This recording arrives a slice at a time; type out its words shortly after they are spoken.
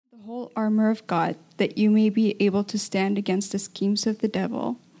The whole armor of God, that you may be able to stand against the schemes of the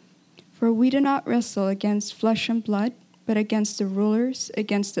devil. For we do not wrestle against flesh and blood, but against the rulers,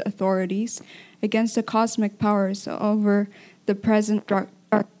 against the authorities, against the cosmic powers over the present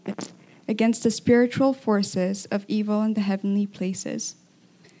darkness, against the spiritual forces of evil in the heavenly places.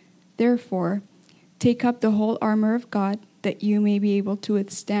 Therefore, take up the whole armor of God, that you may be able to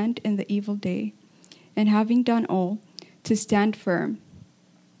withstand in the evil day, and having done all, to stand firm.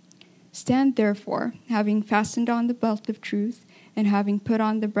 Stand therefore, having fastened on the belt of truth, and having put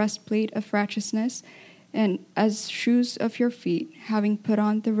on the breastplate of righteousness, and as shoes of your feet, having put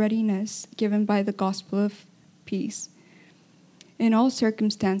on the readiness given by the gospel of peace. In all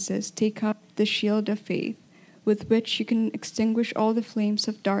circumstances, take up the shield of faith, with which you can extinguish all the flames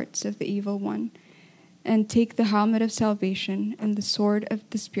of darts of the evil one, and take the helmet of salvation and the sword of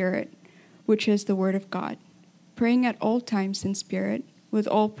the Spirit, which is the word of God, praying at all times in spirit, with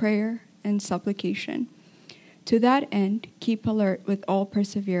all prayer and supplication. To that end, keep alert with all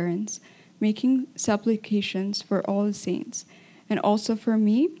perseverance, making supplications for all the saints, and also for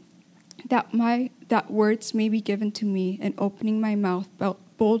me, that words may be given to me in opening my mouth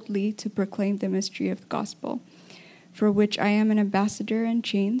boldly to proclaim the mystery of the gospel, for which I am an ambassador in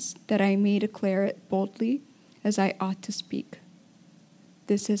chains, that I may declare it boldly as I ought to speak.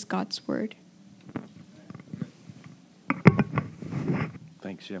 This is God's word.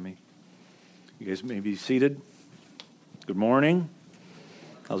 Thanks, Jimmy. You guys may be seated. Good morning.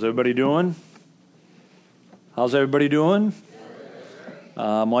 How's everybody doing?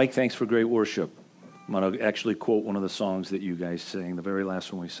 Mike, thanks for great worship. I'm going to actually quote one of the songs that you guys sang, the very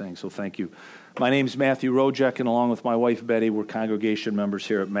last one we sang, so thank you. My name's Matthew Rojek, and along with my wife, Betty, we're congregation members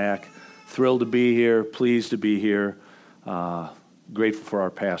here at MAC. Thrilled to be here, pleased to be here. Grateful for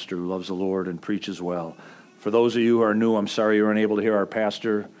our pastor who loves the Lord and preaches well. For those of you who are new, I'm sorry you weren't able to hear our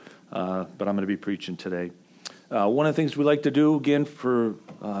pastor, but I'm going to be preaching today. One of the things we like to do, again, for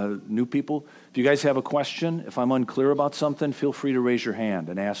new people, if you guys have a question, if I'm unclear about something, feel free to raise your hand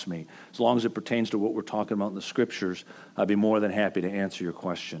and ask me. As long as it pertains to what we're talking about in the Scriptures, I'd be more than happy to answer your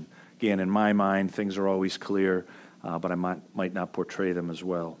question. Again, in my mind, things are always clear, but I might not portray them as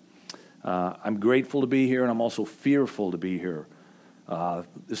well. I'm grateful to be here, and I'm also fearful to be here.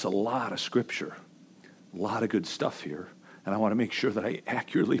 There's a lot of Scripture, a lot of good stuff here, and I want to make sure that I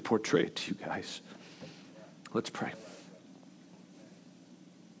accurately portray it to you guys. Let's pray.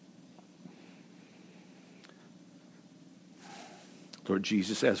 Lord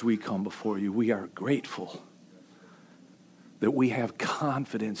Jesus, as we come before you, we are grateful that we have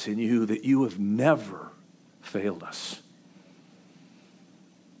confidence in you, that you have never failed us.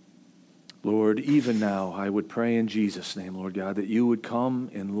 Lord, even now, I would pray in Jesus' name, Lord God, that you would come,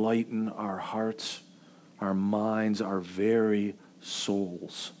 enlighten our hearts, our minds, our very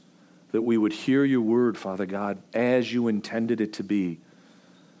souls, that we would hear your word, Father God, as you intended it to be.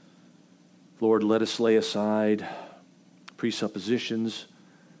 Lord, let us lay aside presuppositions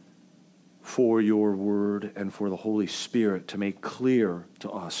for your word and for the Holy Spirit to make clear to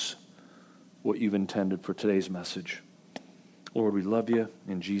us what you've intended for today's message. Lord, we love you.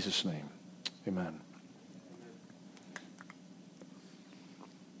 In Jesus' name, amen.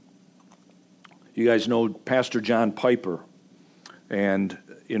 You guys know Pastor John Piper, and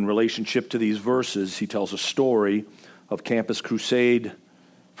in relationship to these verses, he tells a story of Campus Crusade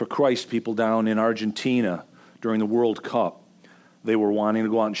for Christ people down in Argentina during the World Cup. They were wanting to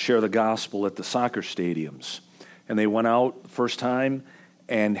go out and share the gospel at the soccer stadiums. And they went out the first time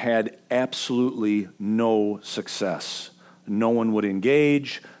and had absolutely no success. No one would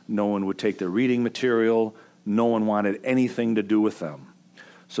engage. No one would take their reading material. No one wanted anything to do with them.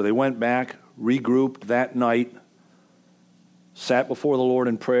 So they went back, regrouped that night, sat before the Lord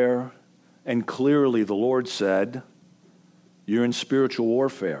in prayer, and clearly the Lord said, you're in spiritual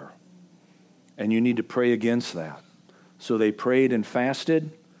warfare, and you need to pray against that. So they prayed and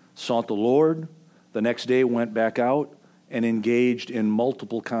fasted, sought the Lord. The next day went back out and engaged in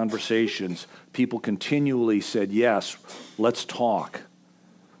multiple conversations. People continually said, yes, let's talk.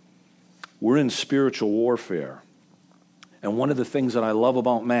 We're in spiritual warfare. And one of the things that I love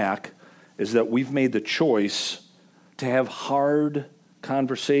about MAC is that we've made the choice to have hard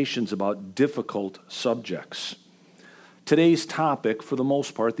conversations about difficult subjects. Today's topic, for the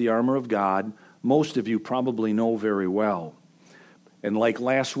most part, the armor of God, most of you probably know very well. And like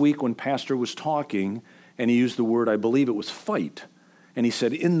last week when Pastor was talking, and he used the word, I believe it was fight, and he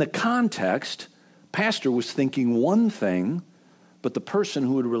said in the context, Pastor was thinking one thing, but the person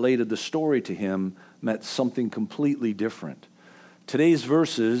who had related the story to him meant something completely different. Today's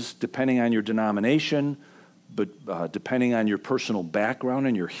verses, depending on your denomination, but depending on your personal background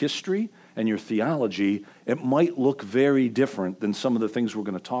and your history and your theology, it might look very different than some of the things we're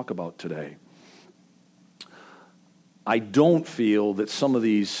going to talk about today. I don't feel that some of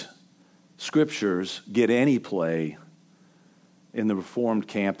these scriptures get any play in the Reformed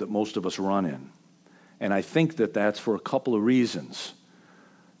camp that most of us run in. And I think that that's for a couple of reasons.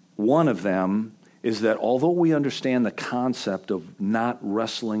 One of them is that although we understand the concept of not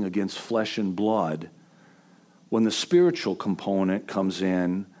wrestling against flesh and blood, when the spiritual component comes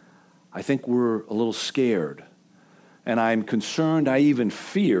in, I think we're a little scared. And I'm concerned, I even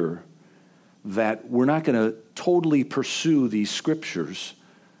fear, that we're not going to totally pursue these scriptures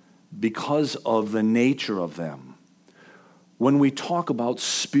because of the nature of them. When we talk about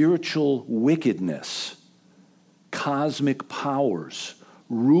spiritual wickedness, cosmic powers,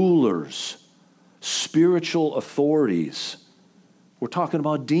 rulers, spiritual authorities, we're talking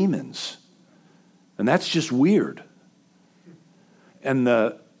about demons. And that's just weird. And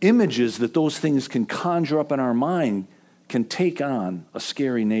the images that those things can conjure up in our mind can take on a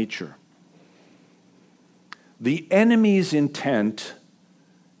scary nature. The enemy's intent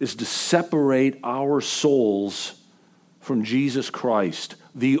is to separate our souls from Jesus Christ,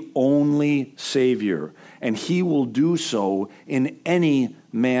 the only Savior, and he will do so in any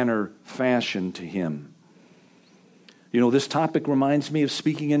manner, fashion to him. You know, this topic reminds me of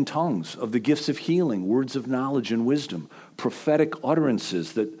speaking in tongues, of the gifts of healing, words of knowledge and wisdom, prophetic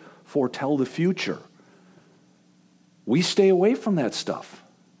utterances that foretell the future. We stay away from that stuff.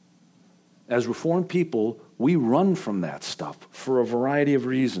 As Reformed people, we run from that stuff for a variety of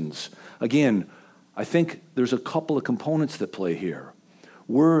reasons. Again, I think there's a couple of components that play here.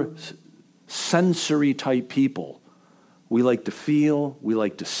 We're sensory type people. We like to feel, we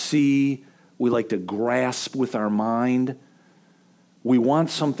like to see, we like to grasp with our mind. We want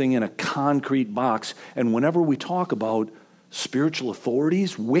something in a concrete box. And whenever we talk about spiritual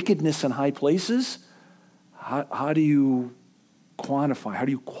authorities, wickedness in high places, how do you quantify? How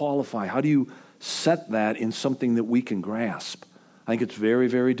do you qualify? How do you set that in something that we can grasp? I think it's very,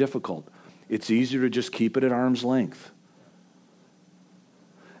 very difficult. It's easier to just keep it at arm's length.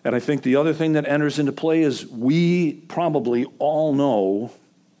 And I think the other thing that enters into play is we probably all know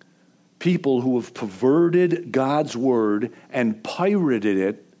people who have perverted God's word and pirated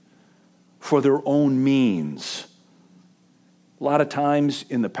it for their own means. A lot of times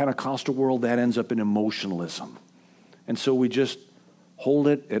in the Pentecostal world, that ends up in emotionalism. And so we just hold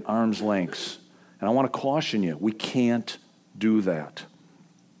it at arm's length. And I want to caution you, we can't do that.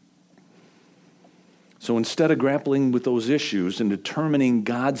 So instead of grappling with those issues and determining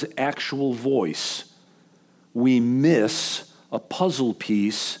God's actual voice, we miss a puzzle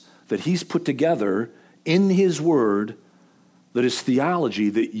piece that he's put together in his word that is theology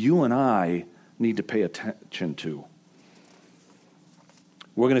that you and I need to pay attention to.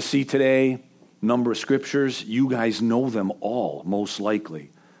 We're going to see today a number of scriptures. You guys know them all, most likely,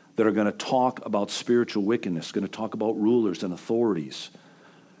 that are going to talk about spiritual wickedness, going to talk about rulers and authorities.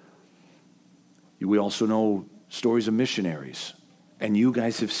 We also know stories of missionaries. And you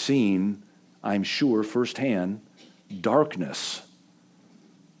guys have seen, I'm sure, firsthand, darkness,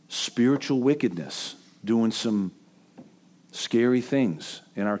 spiritual wickedness, doing some scary things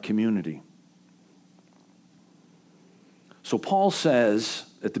in our community. So Paul says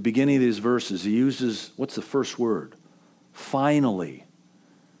at the beginning of these verses, he uses, what's the first word? Finally.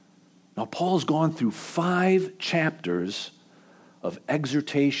 Now Paul's gone through 5 chapters of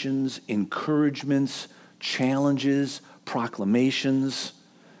exhortations, encouragements, challenges, proclamations,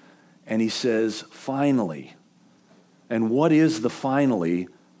 and he says, finally. And what is the finally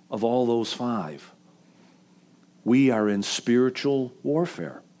of all those 5? We are in spiritual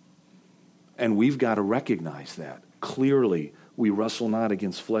warfare, and we've got to recognize that. Clearly, we wrestle not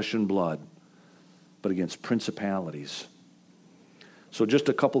against flesh and blood, but against principalities. So just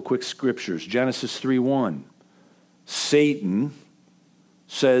a couple quick scriptures. Genesis 3:1. Satan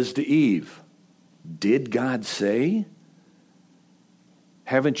says to Eve, "Did God say?"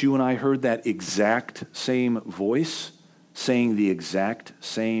 Haven't you and I heard that exact same voice saying the exact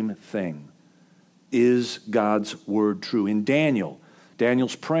same thing? Is God's word true? In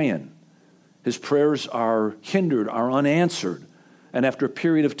Daniel's praying. His prayers are hindered, are unanswered. And after a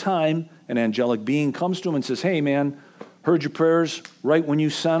period of time, an angelic being comes to him and says, "Hey man, heard your prayers right when you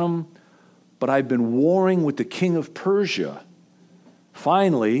sent them, but I've been warring with the king of Persia.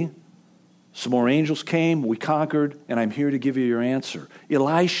 Finally, some more angels came, we conquered, and I'm here to give you your answer."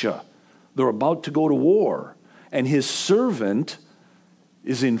 Elisha, they're about to go to war, and his servant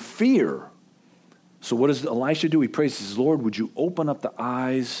is in fear. So what does Elisha do? He prays, says, "Lord, would you open up the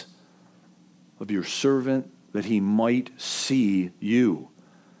eyes of your servant that he might see you.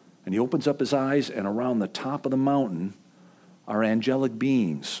 And he opens up his eyes, and around the top of the mountain are angelic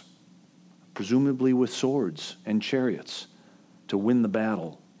beings, presumably with swords and chariots, to win the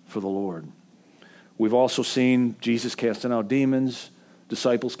battle for the Lord. We've also seen Jesus casting out demons,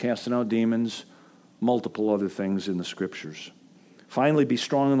 disciples casting out demons, multiple other things in the Scriptures. Finally, be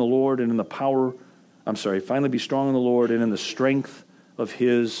strong in the Lord and in the finally be strong in the Lord and in the strength of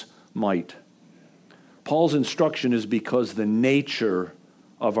his might. Paul's instruction is because the nature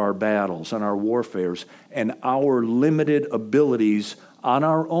of our battles and our warfares and our limited abilities on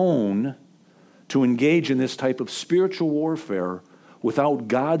our own to engage in this type of spiritual warfare without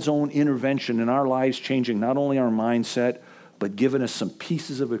God's own intervention in our lives, changing not only our mindset, but giving us some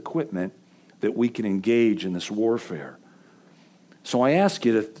pieces of equipment that we can engage in this warfare. So I ask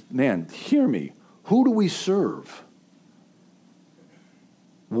you to, hear me. Who do we serve?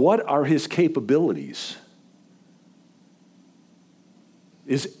 What are his capabilities?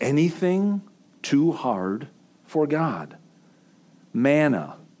 Is anything too hard for God?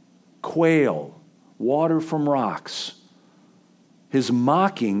 Manna, quail, water from rocks, his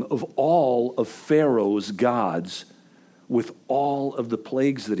mocking of all of Pharaoh's gods with all of the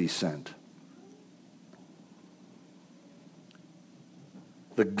plagues that he sent.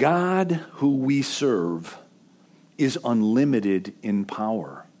 The God who we serve is unlimited in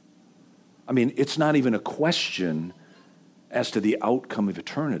power. I mean, it's not even a question as to the outcome of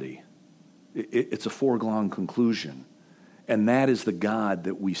eternity. It's a foregone conclusion. And that is the God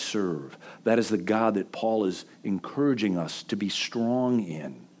that we serve. That is the God that Paul is encouraging us to be strong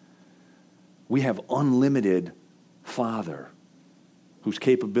in. We have unlimited Father whose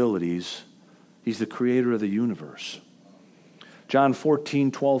capabilities, he's the creator of the universe. John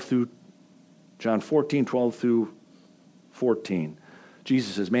 14:12 through 14.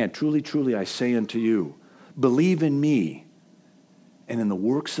 Jesus says, truly, truly, I say unto you, believe in me, and in the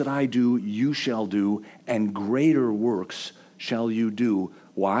works that I do, you shall do, and greater works shall you do.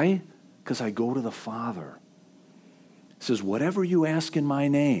 Why? Because I go to the Father. It says, whatever you ask in my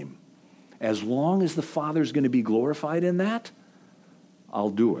name, as long as the Father's going to be glorified in that, I'll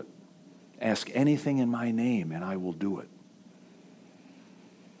do it. Ask anything in my name, and I will do it.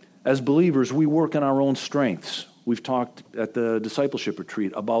 As believers, we work on our own strengths. We've talked at the discipleship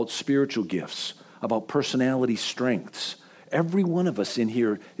retreat about spiritual gifts, about personality strengths. Every one of us in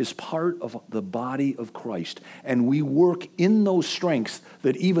here is part of the body of Christ, and we work in those strengths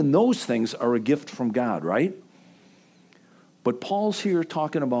that even those things are a gift from God, right? But Paul's here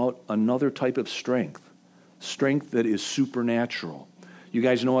talking about another type of strength that is supernatural. You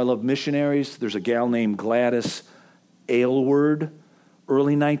guys know I love missionaries. There's a gal named Gladys Aylward,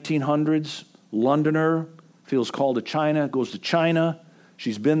 early 1900s, Londoner, feels called to China, goes to China.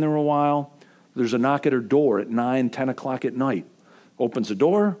 She's been there a while. There's a knock at her door at 9, 10 o'clock at night. Opens the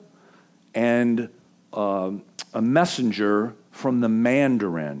door, and a messenger from the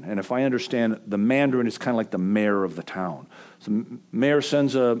Mandarin. And if I understand, the Mandarin is kind of like the mayor of the town. So the mayor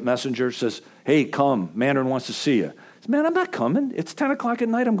sends a messenger, says, hey, come, Mandarin wants to see you. Says, man, I'm not coming. It's 10 o'clock at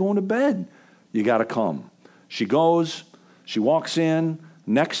night. I'm going to bed. You got to come. She goes. She walks in.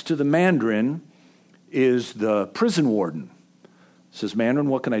 Next to the Mandarin is the prison warden. Says, Mandarin,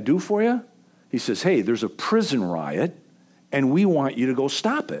 what can I do for you? He says, hey, there's a prison riot, and we want you to go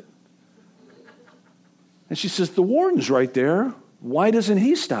stop it. And she says, the warden's right there. Why doesn't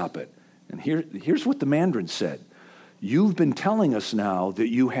he stop it? And here's what the Mandarin said. You've been telling us now that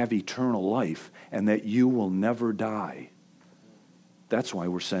you have eternal life and that you will never die. That's why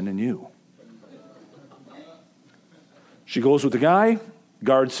we're sending you. She goes with the guy.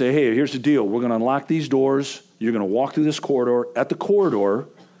 Guards say, hey, here's the deal. We're going to unlock these doors. You're going to walk through this corridor. At the corridor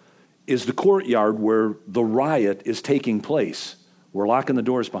is the courtyard where the riot is taking place. We're locking the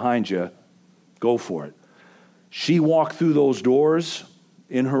doors behind you. Go for it. She walked through those doors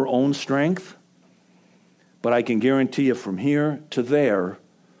in her own strength, but I can guarantee you from here to there,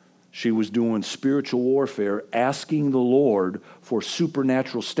 she was doing spiritual warfare, asking the Lord for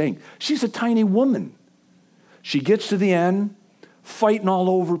supernatural strength. She's a tiny woman. She gets to the end, fighting all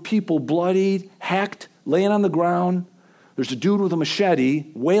over, people bloodied, hacked, laying on the ground. There's a dude with a machete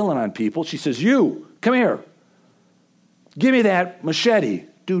wailing on people. She says, you, come here. Give me that machete.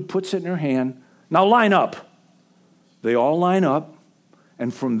 Dude puts it in her hand. Now line up. They all line up.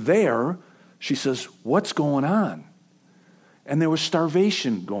 And from there, she says, what's going on? And there was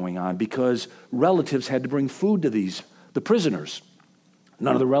starvation going on because relatives had to bring food to the prisoners.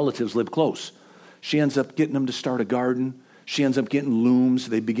 None of the relatives lived close. She ends up getting them to start a garden. She ends up getting looms.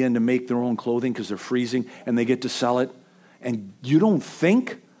 They begin to make their own clothing because they're freezing, and they get to sell it. And you don't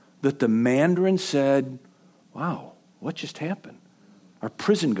think that the Mandarin said, wow, what just happened? Our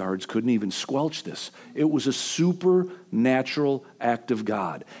prison guards couldn't even squelch this. It was a supernatural act of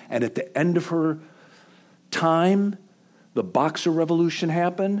God. And at the end of her time, the Boxer Revolution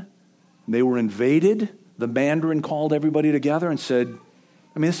happened. They were invaded. The Mandarin called everybody together and said,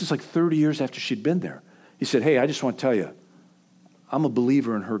 this is like 30 years after she'd been there. He said, hey, I just want to tell you, I'm a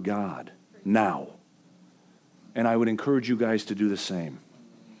believer in her God now. And I would encourage you guys to do the same.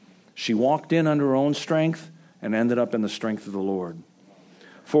 She walked in under her own strength and ended up in the strength of the Lord.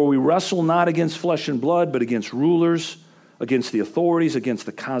 For we wrestle not against flesh and blood, but against rulers, against the authorities, against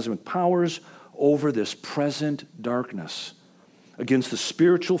the cosmic powers, over this present darkness, against the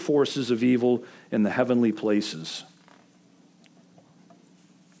spiritual forces of evil in the heavenly places.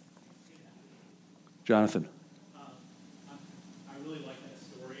 Jonathan. I really like that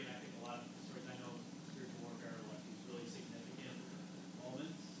story, and I think a lot of the stories I know of spiritual warfare are like these really significant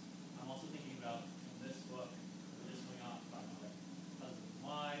moments. I'm also thinking about in this book, we're just going off about like husbands and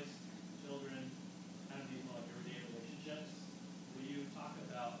wives, children, kind of these more like everyday relationships. Will you talk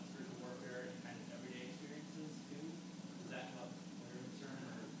about spiritual warfare in kind of everyday experiences too? Does that come up later in the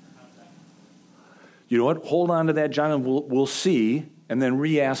sermon, or how does that? You know what? Hold on to that, John, and we'll see. And then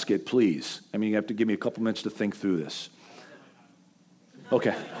re-ask it, please. You have to give me a couple minutes to think through this.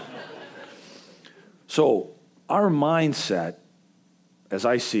 Okay. So our mindset, as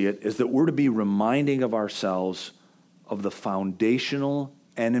I see it, is that we're to be reminding of ourselves of the foundational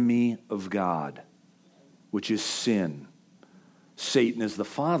enemy of God, which is sin. Satan is the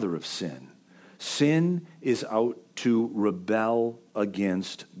father of sin. Sin is out to rebel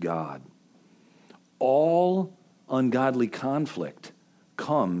against God. All ungodly conflict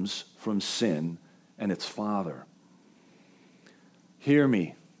comes from sin and its father. Hear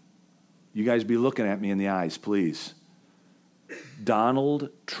me. You guys be looking at me in the eyes, please. Donald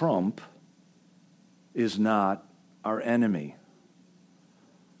Trump is not our enemy.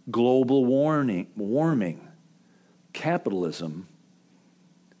 Global warming, capitalism,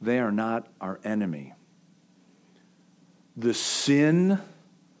 they are not our enemy. The sin,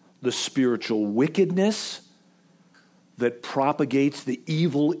 the spiritual wickedness that propagates the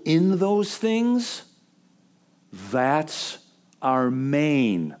evil in those things, that's our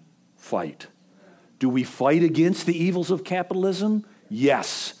main fight. Do we fight against the evils of capitalism?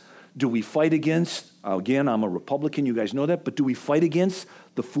 Yes. Do we fight against, again, I'm a Republican, you guys know that, but do we fight against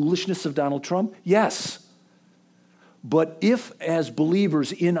the foolishness of Donald Trump? Yes. But if, as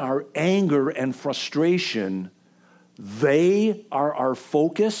believers, in our anger and frustration, they are our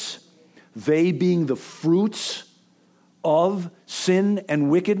focus, they being the fruits of sin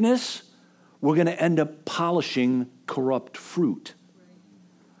and wickedness, we're going to end up polishing corrupt fruit.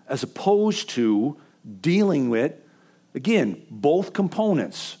 As opposed to dealing with, again, both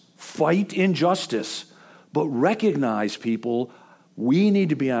components. Fight injustice, but recognize, people, we need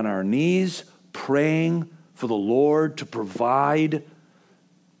to be on our knees praying for the Lord to provide,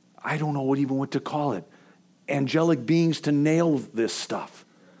 I don't know what to call it, angelic beings to nail this stuff.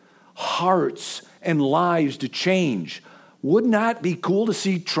 Hearts and lives to change. Wouldn't that be cool to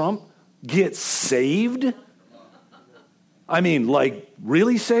see Trump get saved?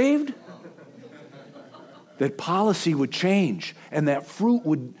 Really saved? That policy would change and that fruit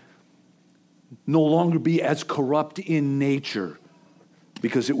would no longer be as corrupt in nature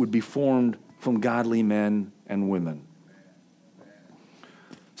because it would be formed from godly men and women.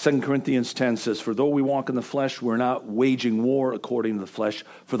 2 Corinthians 10 says, for though we walk in the flesh, we're not waging war according to the flesh,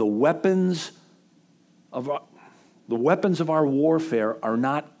 for the weapons of our warfare are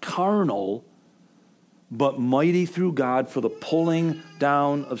not carnal, but mighty through God for the pulling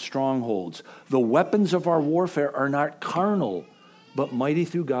down of strongholds. The weapons of our warfare are not carnal, but mighty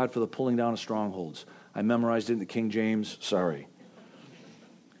through God for the pulling down of strongholds. I memorized it in the King James. Sorry.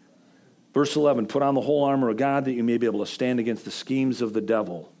 Verse 11, put on the whole armor of God that you may be able to stand against the schemes of the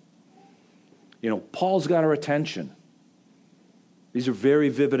devil. Paul's got our attention. These are very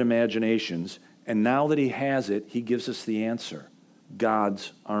vivid imaginations. And now that he has it, he gives us the answer.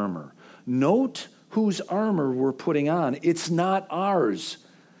 God's armor. Note whose armor we're putting on. It's not ours.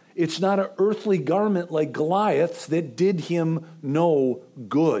 It's not an earthly garment like Goliath's that did him no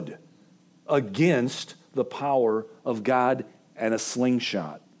good against the power of God and a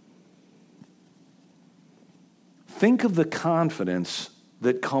slingshot. Think of the confidence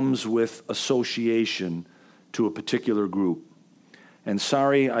that comes with association to a particular group. And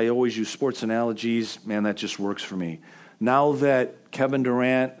sorry, I always use sports analogies. Man, that just works for me. Now that Kevin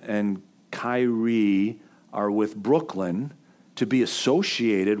Durant and Kyrie are with Brooklyn, to be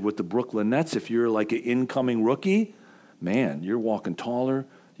associated with the Brooklyn Nets, if you're like an incoming rookie, man, you're walking taller,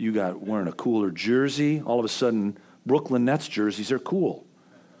 You got wearing a cooler jersey. All of a sudden, Brooklyn Nets jerseys are cool.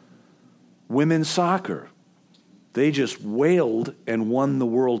 Women's soccer. They just wailed and won the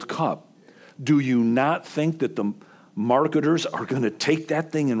World Cup. Do you not think that the marketers are going to take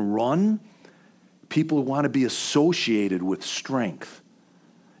that thing and run? People want to be associated with strength.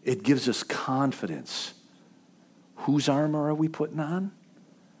 It gives us confidence. Whose armor are we putting on?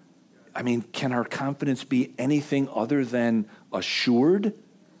 I mean, can our confidence be anything other than assured?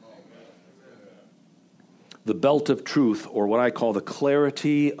 The belt of truth, or what I call the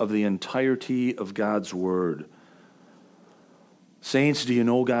clarity of the entirety of God's word. Saints, do you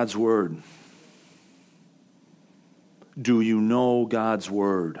know God's word? Do you know God's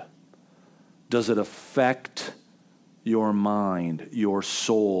word? Does it affect your mind, your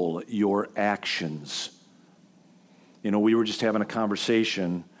soul, your actions? You know, we were just having a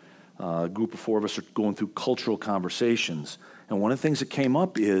conversation. A group of 4 of us are going through cultural conversations. And one of the things that came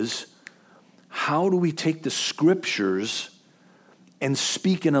up is, how do we take the scriptures and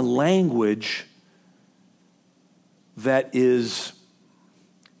speak in a language that is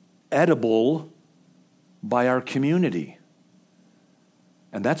edible by our community?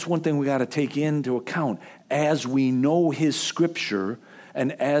 And that's one thing we got to take into account as we know his scripture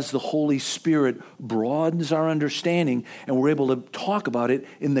and as the Holy Spirit broadens our understanding and we're able to talk about it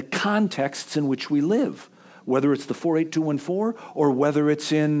in the contexts in which we live, whether it's the 48214 or whether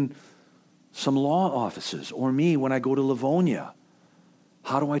it's in some law offices or me when I go to Livonia.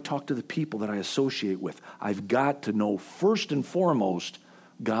 How do I talk to the people that I associate with? I've got to know first and foremost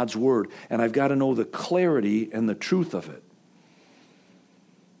God's word, and I've got to know the clarity and the truth of it.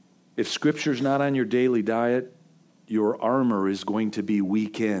 If scripture's not on your daily diet, your armor is going to be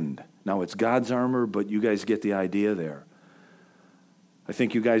weakened. Now, it's God's armor, but you guys get the idea there. I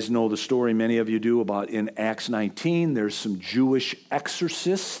think you guys know the story, many of you do, about in Acts 19, there's some Jewish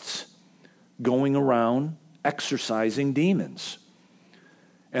exorcists going around exorcising demons.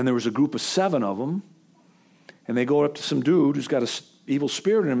 And there was a group of 7 of them, and they go up to some dude who's got an evil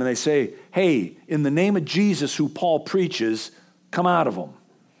spirit in him, and they say, hey, in the name of Jesus who Paul preaches, come out of him.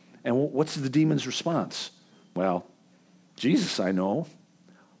 And what's the demon's response? Well, Jesus I know,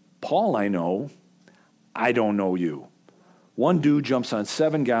 Paul I know, I don't know you. One dude jumps on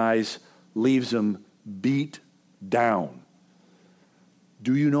 7 guys, leaves them beat down.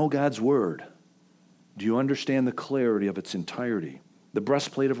 Do you know God's word? Do you understand the clarity of its entirety? The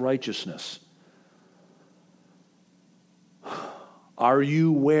breastplate of righteousness. Are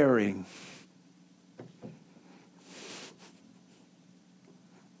you wearing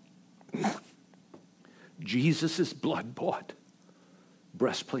Jesus' blood-bought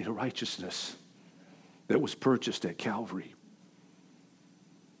breastplate of righteousness that was purchased at Calvary?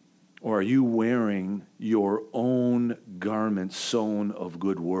 Or are you wearing your own garment sewn of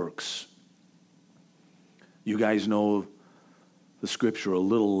good works? You guys know the scripture, a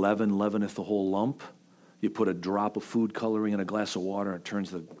little leaven leaveneth the whole lump. You put a drop of food coloring in a glass of water, and it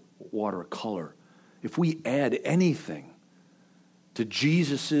turns the water a color. If we add anything to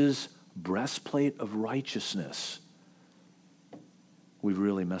Jesus' breastplate of righteousness, we've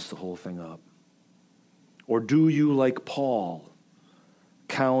really messed the whole thing up. Or do you, like Paul,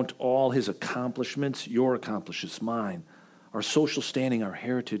 count all his accomplishments, your accomplishments, mine, our social standing, our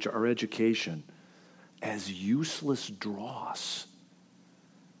heritage, our education, as useless dross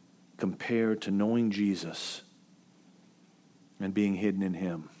compared to knowing Jesus and being hidden in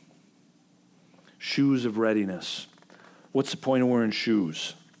him? Shoes of readiness. What's the point of wearing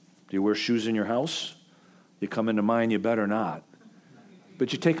shoes? Do you wear shoes in your house? You come into mine, you better not.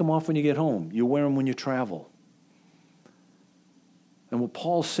 But you take them off when you get home. You wear them when you travel. And what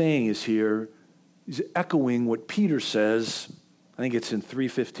Paul's saying is here, he's echoing what Peter says, I think it's in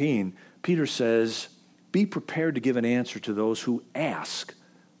 3:15. Peter says, be prepared to give an answer to those who ask,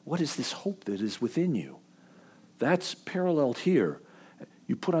 what is this hope that is within you? That's paralleled here.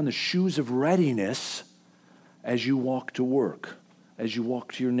 You put on the shoes of readiness as you walk to work, as you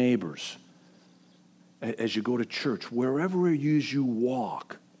walk to your neighbors, as you go to church, wherever you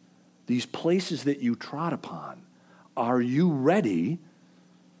walk, these places that you trot upon, are you ready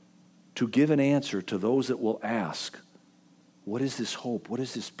to give an answer to those that will ask, what is this hope? What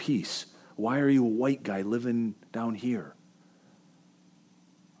is this peace? Why are you a white guy living down here?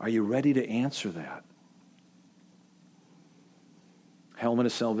 Are you ready to answer that? Helmet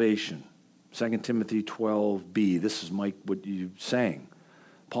of salvation. 2 Timothy 12b. This is Mike, what you sang.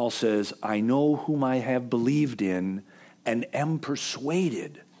 Paul says, I know whom I have believed in and am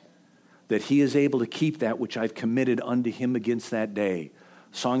persuaded that he is able to keep that which I've committed unto him against that day.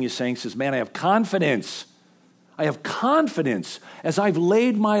 The song you sang says, man, I have confidence. I have confidence as I've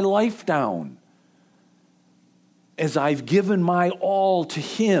laid my life down, as I've given my all to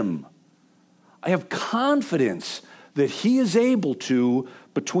him. I have confidence that he is able to,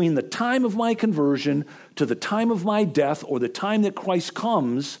 between the time of my conversion to the time of my death or the time that Christ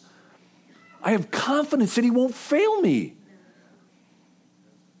comes, I have confidence that he won't fail me.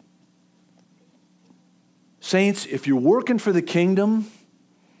 Saints, if you're working for the kingdom,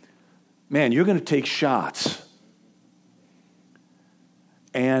 man, you're going to take shots.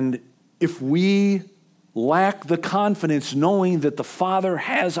 And if we lack the confidence knowing that the Father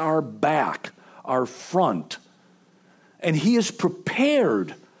has our back, our front, and he has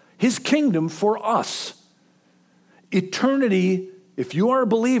prepared his kingdom for us, eternity, if you are a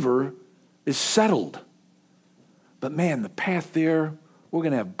believer, is settled. But man, the path there, we're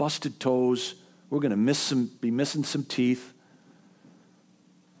going to have busted toes. We're going to be missing some teeth.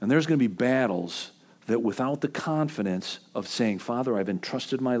 And there's going to be battles that without the confidence of saying, Father, I've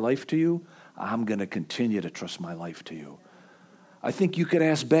entrusted my life to you, I'm going to continue to trust my life to you. I think you could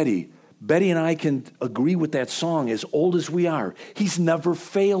ask Betty. Betty and I can agree with that song, as old as we are. He's never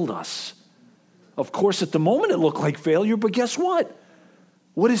failed us. Of course, at the moment it looked like failure, but guess what?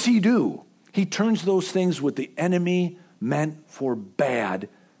 What does he do? He turns those things what the enemy meant for bad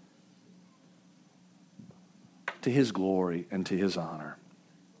to his glory and to his honor.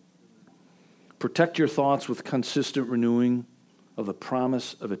 Protect your thoughts with consistent renewing of the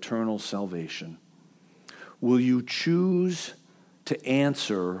promise of eternal salvation. Will you choose to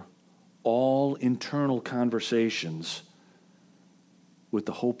answer all internal conversations with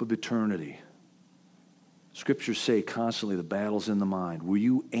the hope of eternity? Scriptures say constantly the battle's in the mind. Will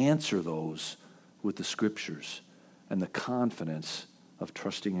you answer those with the Scriptures and the confidence of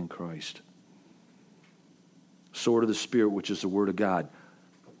trusting in Christ? Sword of the Spirit, which is the Word of God.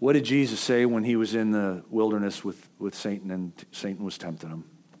 What did Jesus say when he was in the wilderness with Satan and Satan was tempting him?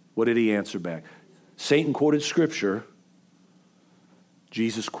 What did he answer back? Satan quoted Scripture.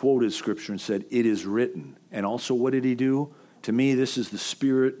 Jesus quoted Scripture and said, it is written. And also what did he do? To me, this is the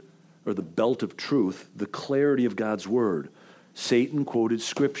spirit or the belt of truth, the clarity of God's Word. Satan quoted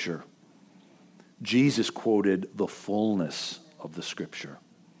Scripture. Jesus quoted the fullness of the Scripture.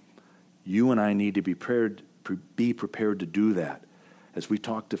 You and I need to be prepared to do that. As we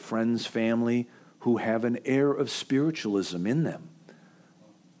talk to friends, family, who have an air of spiritualism in them,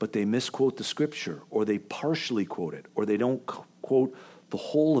 but they misquote the Scripture, or they partially quote it, or they don't quote the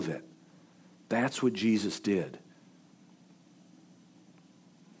whole of it. That's what Jesus did.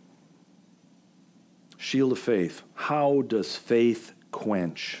 Shield of faith. How does faith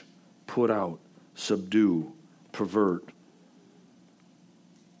quench, put out, subdue, pervert?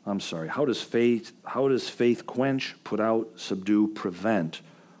 How does faith quench, put out, subdue, prevent,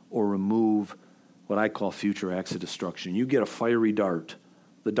 or remove what I call future acts of destruction? You get a fiery dart.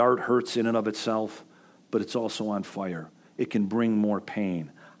 The dart hurts in and of itself, but it's also on fire. It can bring more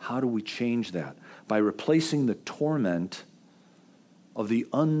pain. How do we change that? By replacing the torment of the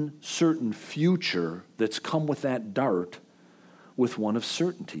uncertain future that's come with that dart with one of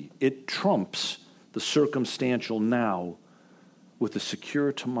certainty. It trumps the circumstantial now with the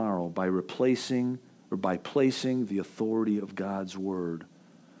secure tomorrow by placing the authority of God's Word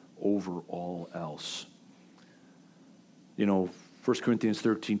over all else. 1 Corinthians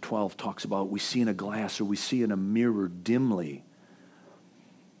 13:12 talks about we see in a glass or we see in a mirror dimly.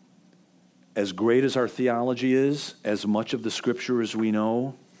 As great as our theology is, as much of the Scripture as we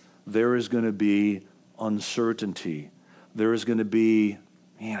know, there is going to be uncertainty. There is going to be,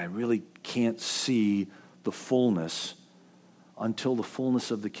 I really can't see the fullness until the fullness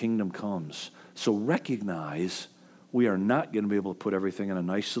of the kingdom comes. So recognize we are not going to be able to put everything in a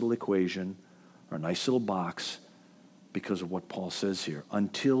nice little equation or a nice little box because of what Paul says here.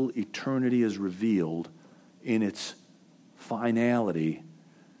 Until eternity is revealed in its finality,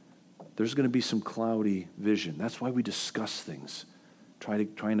 there's going to be some cloudy vision. That's why we discuss things,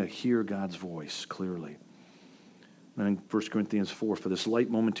 trying to hear God's voice clearly. And in 1 Corinthians 4, for this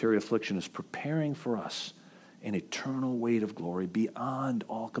light momentary affliction is preparing for us an eternal weight of glory beyond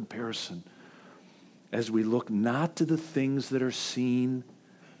all comparison, as we look not to the things that are seen,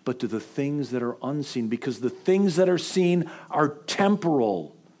 but to the things that are unseen, because the things that are seen are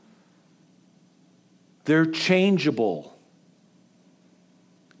temporal. They're changeable.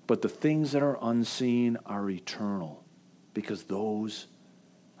 But the things that are unseen are eternal, because those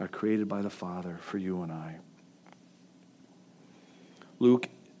are created by the Father for you and I. Luke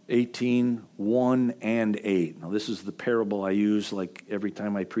 18:1 and 8. Now, this is the parable I use like every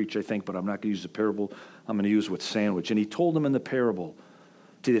time I preach, I think, but I'm not going to use the parable. I'm going to use with sandwich. And he told them in the parable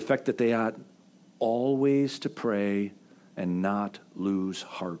to the effect that they ought always to pray and not lose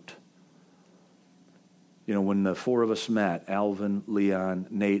heart. You know, when the four of us met, Alvin, Leon,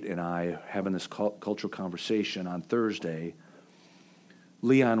 Nate, and I, having this cultural conversation on Thursday,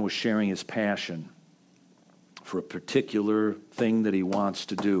 Leon was sharing his passion for a particular thing that he wants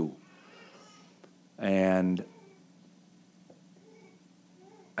to do. And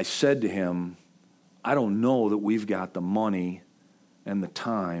I said to him, I don't know that we've got the money and the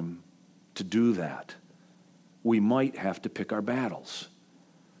time to do that. We might have to pick our battles.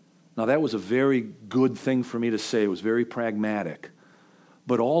 Now, that was a very good thing for me to say. It was very pragmatic.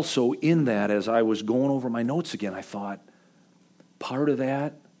 But also in that, as I was going over my notes again, I thought, part of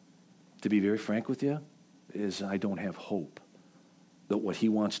that, to be very frank with you, is I don't have hope that what he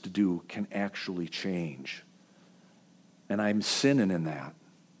wants to do can actually change. And I'm sinning in that,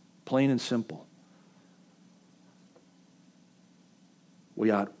 plain and simple.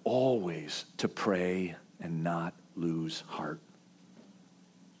 We ought always to pray and not lose heart.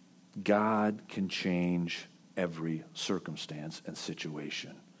 God can change every circumstance and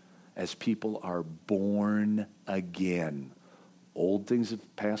situation. As people are born again, old things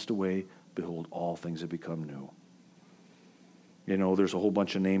have passed away, behold, all things have become new. You know, there's a whole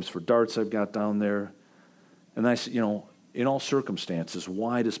bunch of names for darts I've got down there. And I said, you know, in all circumstances.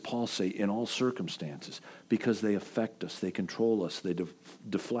 Why does Paul say in all circumstances? Because they affect us, they control us, they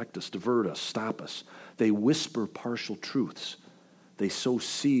deflect us, divert us, stop us. They whisper partial truths. They sow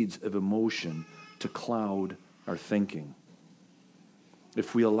seeds of emotion to cloud our thinking.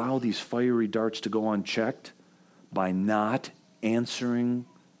 If we allow these fiery darts to go unchecked by not answering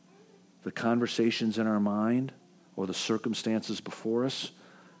the conversations in our mind or the circumstances before us,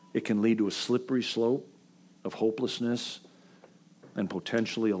 it can lead to a slippery slope of hopelessness and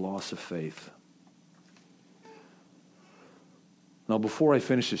potentially a loss of faith. Now, before I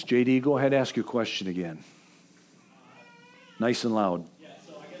finish this, JD, go ahead and ask your question again. Nice and loud. Yeah,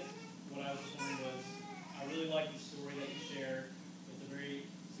 so I guess what I was just wondering was, I really like the story that you shared. It's a very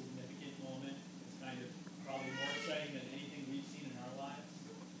significant moment. It's kind of probably more exciting than anything we've seen in our lives.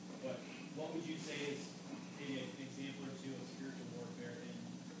 But what would you say is maybe an example or two of spiritual warfare in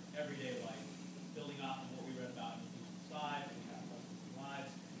everyday life, building off of what we read about in Ephesians 5, and we have husbands and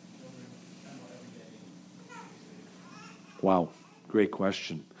wives, children, kind of everyday. Wow, great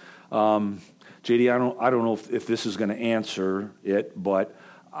question. JD, I don't know if this is going to answer it, but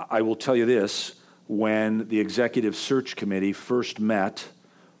I will tell you this. When the Executive Search Committee first met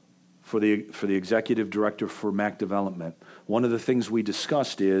for the Executive Director for Mac Development, one of the things we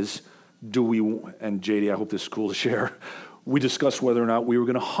discussed is, and JD, I hope this is cool to share, we discussed whether or not we were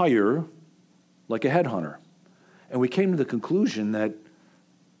going to hire like a headhunter. And we came to the conclusion that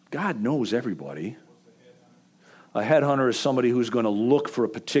God knows everybody. A headhunter is somebody who's going to look for a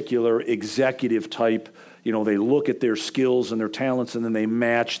particular executive type. You know, they look at their skills and their talents, and then they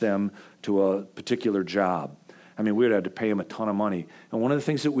match them to a particular job. I mean, we would have to pay them a ton of money. And one of the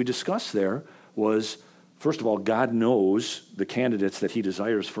things that we discussed there was, first of all, God knows the candidates that he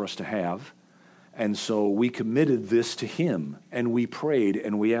desires for us to have. And so we committed this to him, and we prayed,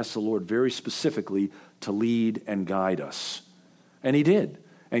 and we asked the Lord very specifically to lead and guide us. And he did.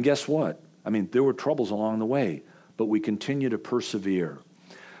 And guess what? I mean, there were troubles along the way, but we continue to persevere.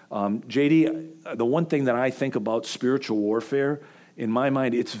 JD, the one thing that I think about spiritual warfare, in my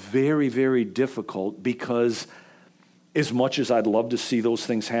mind, it's very, very difficult because as much as I'd love to see those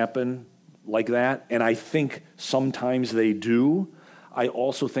things happen like that, and I think sometimes they do, I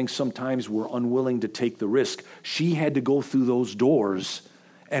also think sometimes we're unwilling to take the risk. She had to go through those doors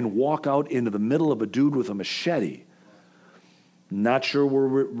and walk out into the middle of a dude with a machete. Not sure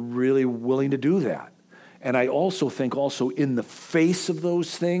we're really willing to do that. And I also think in the face of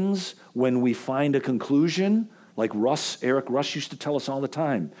those things, when we find a conclusion, like Eric Russ used to tell us all the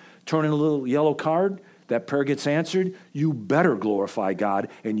time, turn in a little yellow card, that prayer gets answered, you better glorify God,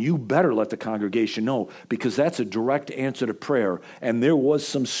 and you better let the congregation know, because that's a direct answer to prayer. And there was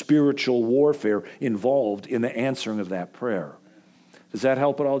some spiritual warfare involved in the answering of that prayer. Does that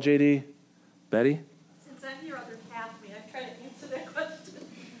help at all, JD? Betty? Since I'm your other half, may I try to answer that question?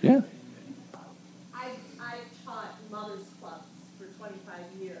 Yeah. I've taught mothers clubs for 25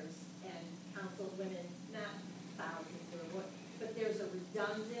 years and counseled women, not thousands or what, but there's a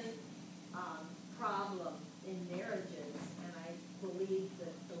redundant problem in marriages, and I believe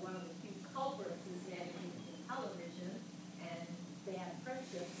that one of the few culprits is that television and bad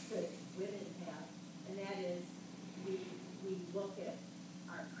friendships that women have, and that is we look at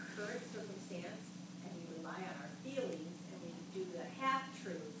our current circumstance and we rely on our feelings and we do the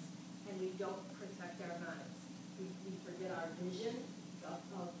half-truths and we don't protect our minds. We forget our vision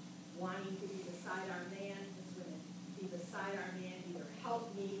of wanting to be the side our man, either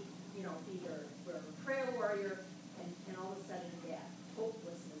help me, either we're a prayer warrior, and all of a sudden that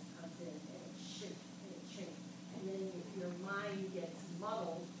hopelessness comes in, and it shrinks, and then your mind gets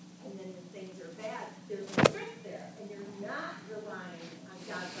muddled, and then when things are bad, there's a strength there, and you're not relying on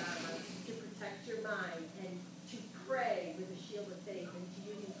God's armor to protect your mind and to pray with a shield of faith and to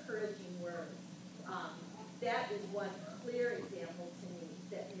use encouraging words. That is one clear example to me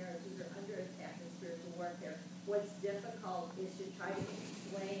that marriages are under attack in spiritual warfare. What's difficult is to try to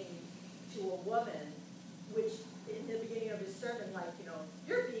explain to a woman, which in the beginning of his sermon, like,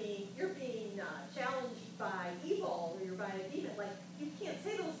 you're being challenged by evil, or you're by a demon. Like, you can't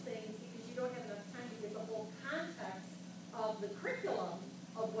say those things because you don't have enough time to get the whole context of the curriculum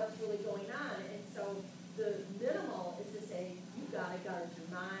of what's really going on. And so the minimal is to say, you've got to guard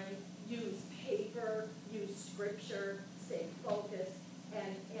your mind, use paper, use scripture, stay focused,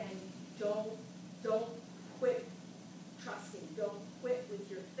 and don't quit trusting, don't quit with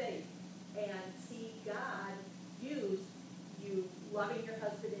your faith, and see God use you loving your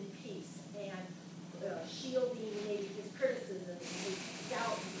husband in peace and shielding maybe his criticism and his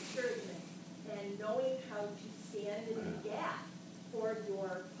doubt and discouragement, and knowing how to stand in the gap for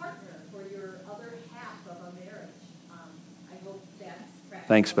your partner, for your other half of a marriage. I hope that's practical.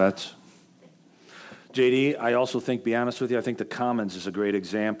 Thanks, Bets. JD, I also think, be honest with you, I think the Commons is a great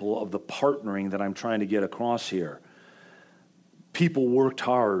example of the partnering that I'm trying to get across here. People worked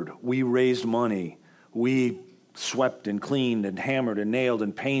hard. We raised money. We swept and cleaned and hammered and nailed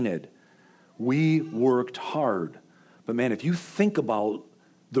and painted. We worked hard. But man, if you think about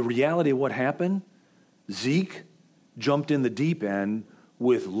the reality of what happened, Zeke jumped in the deep end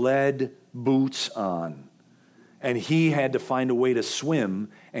with lead boots on. And he had to find a way to swim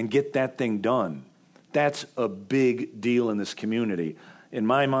and get that thing done. That's a big deal in this community. In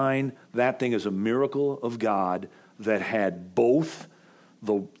my mind, that thing is a miracle of God that had both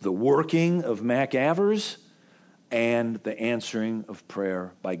the working of Mac Avers and the answering of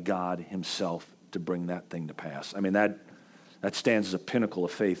prayer by God himself to bring that thing to pass. I mean, that stands as a pinnacle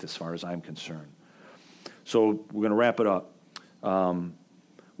of faith as far as I'm concerned. So we're going to wrap it up.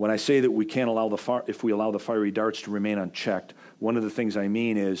 When I say that we can't allow if we allow the fiery darts to remain unchecked, one of the things I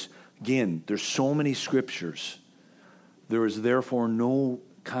mean is, again, there's so many scriptures. There is therefore no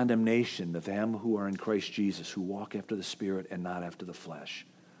condemnation of them who are in Christ Jesus, who walk after the Spirit and not after the flesh.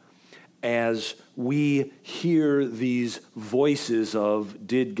 As we hear these voices of,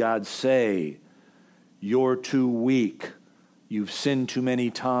 did God say, you're too weak, you've sinned too many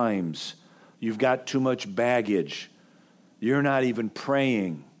times, you've got too much baggage, you're not even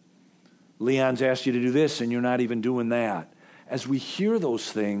praying, Leon's asked you to do this and you're not even doing that. As we hear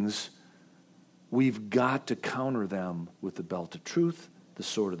those things, we've got to counter them with the belt of truth, the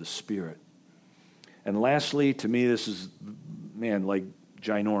sword of the Spirit. And lastly, to me, this is, like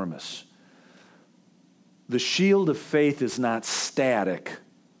ginormous. The shield of faith is not static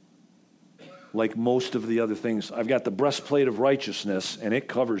like most of the other things. I've got the breastplate of righteousness, and it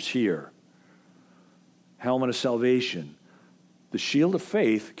covers here. Helmet of salvation. The shield of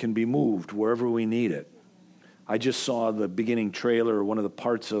faith can be moved wherever we need it. I just saw the beginning trailer, or one of the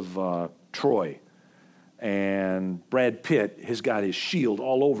parts of Troy, and Brad Pitt has got his shield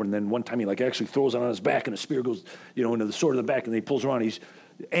all over, and then one time he actually throws it on his back, and the spear goes, into the sword of the back, and he pulls around his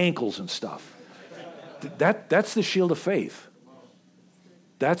ankles and stuff. That's the shield of faith.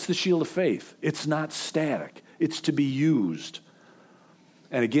 That's the shield of faith. It's not static. It's to be used.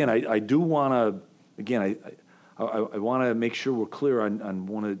 And again, I do want to, I want to make sure we're clear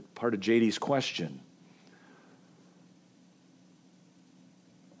on part of JD's question.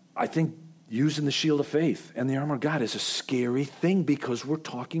 I think using the shield of faith and the armor of God is a scary thing because we're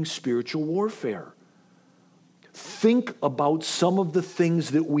talking spiritual warfare. Think about some of the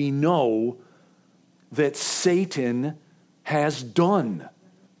things that we know that Satan has done.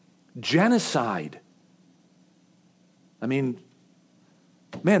 Genocide. I mean,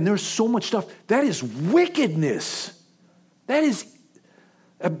 man, there's so much stuff. That is wickedness.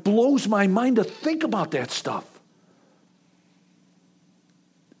 It blows my mind to think about that stuff.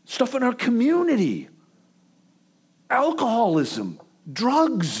 Stuff in our community. Alcoholism,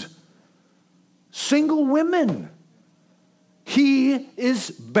 drugs, single women. He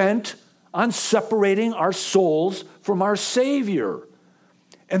is bent on separating our souls from our Savior.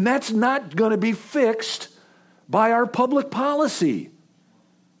 And that's not going to be fixed by our public policy.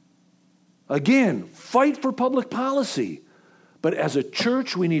 Again, fight for public policy. But as a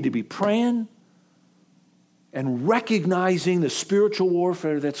church, we need to be praying and recognizing the spiritual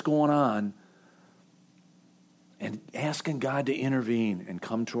warfare that's going on and asking God to intervene and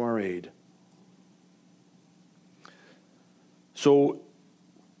come to our aid. So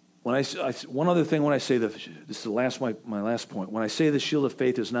when one other thing when I say this is my last point. When I say the shield of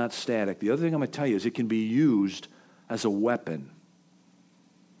faith is not static, the other thing I'm going to tell you is it can be used as a weapon.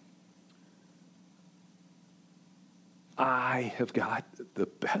 I have got the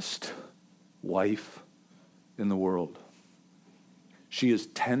best wife in the world. She is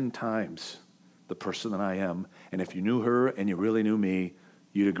 10 times the person that I am. And if you knew her and you really knew me,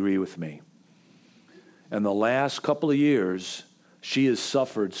 you'd agree with me. And the last couple of years, she has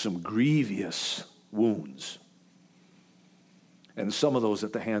suffered some grievous wounds. And some of those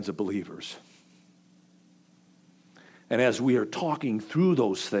at the hands of believers. And as we are talking through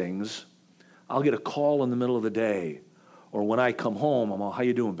those things, I'll get a call in the middle of the day. Or when I come home, I'm all, how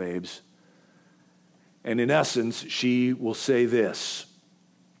you doing, babes? And in essence, she will say this.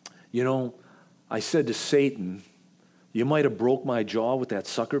 You know, I said to Satan, you might have broke my jaw with that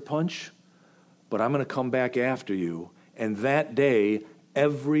sucker punch, but I'm going to come back after you. And that day,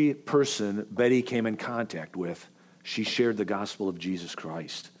 every person Betty came in contact with, she shared the gospel of Jesus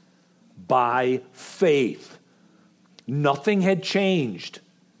Christ. By faith. Nothing had changed.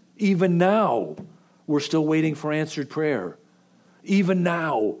 Even now, we're still waiting for answered prayer. Even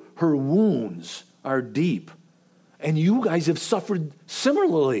now, her wounds are deep. And you guys have suffered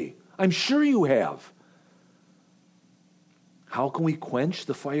similarly. I'm sure you have. How can we quench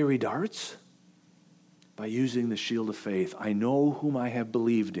the fiery darts? By using the shield of faith. I know whom I have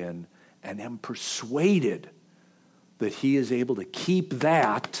believed in and am persuaded that he is able to keep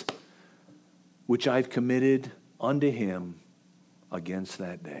that which I've committed unto him against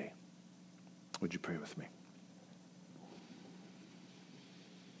that day. Would you pray with me?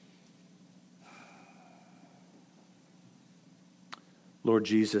 Lord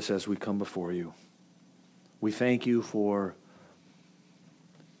Jesus, as we come before you, we thank you for,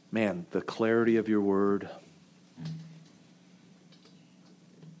 the clarity of your word.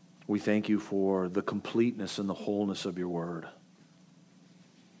 We thank you for the completeness and the wholeness of your word.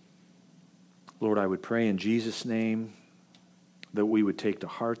 Lord, I would pray in Jesus' name that we would take to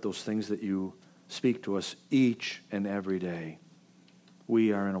heart those things that you speak to us each and every day.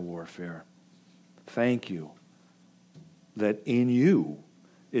 We are in a warfare. Thank you that in you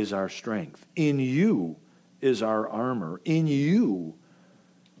is our strength. In you is our armor. In you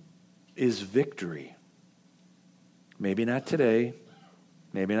is victory. Maybe not today,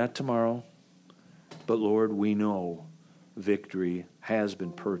 maybe not tomorrow, but Lord, we know victory has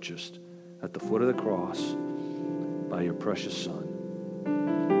been purchased at the foot of the cross by your precious Son.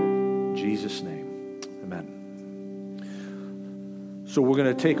 In Jesus' name, amen. So we're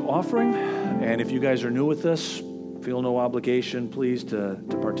going to take offering, and if you guys are new with this, feel no obligation, please, to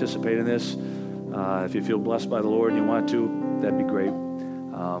participate in this. If you feel blessed by the Lord and you want to, that'd be great.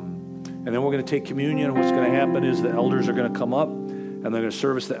 And then we're going to take communion. What's going to happen is the elders are going to come up, and they're going to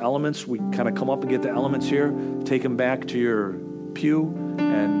service the elements. We kind of come up and get the elements here, take them back to your pew,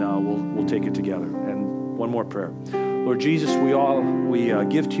 and we'll take it together. And one more prayer. Lord Jesus, we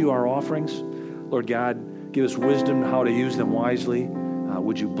give to you our offerings. Lord God, give us wisdom how to use them wisely.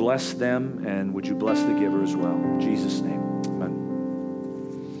 Would you bless them, and would you bless the giver as well? In Jesus' name.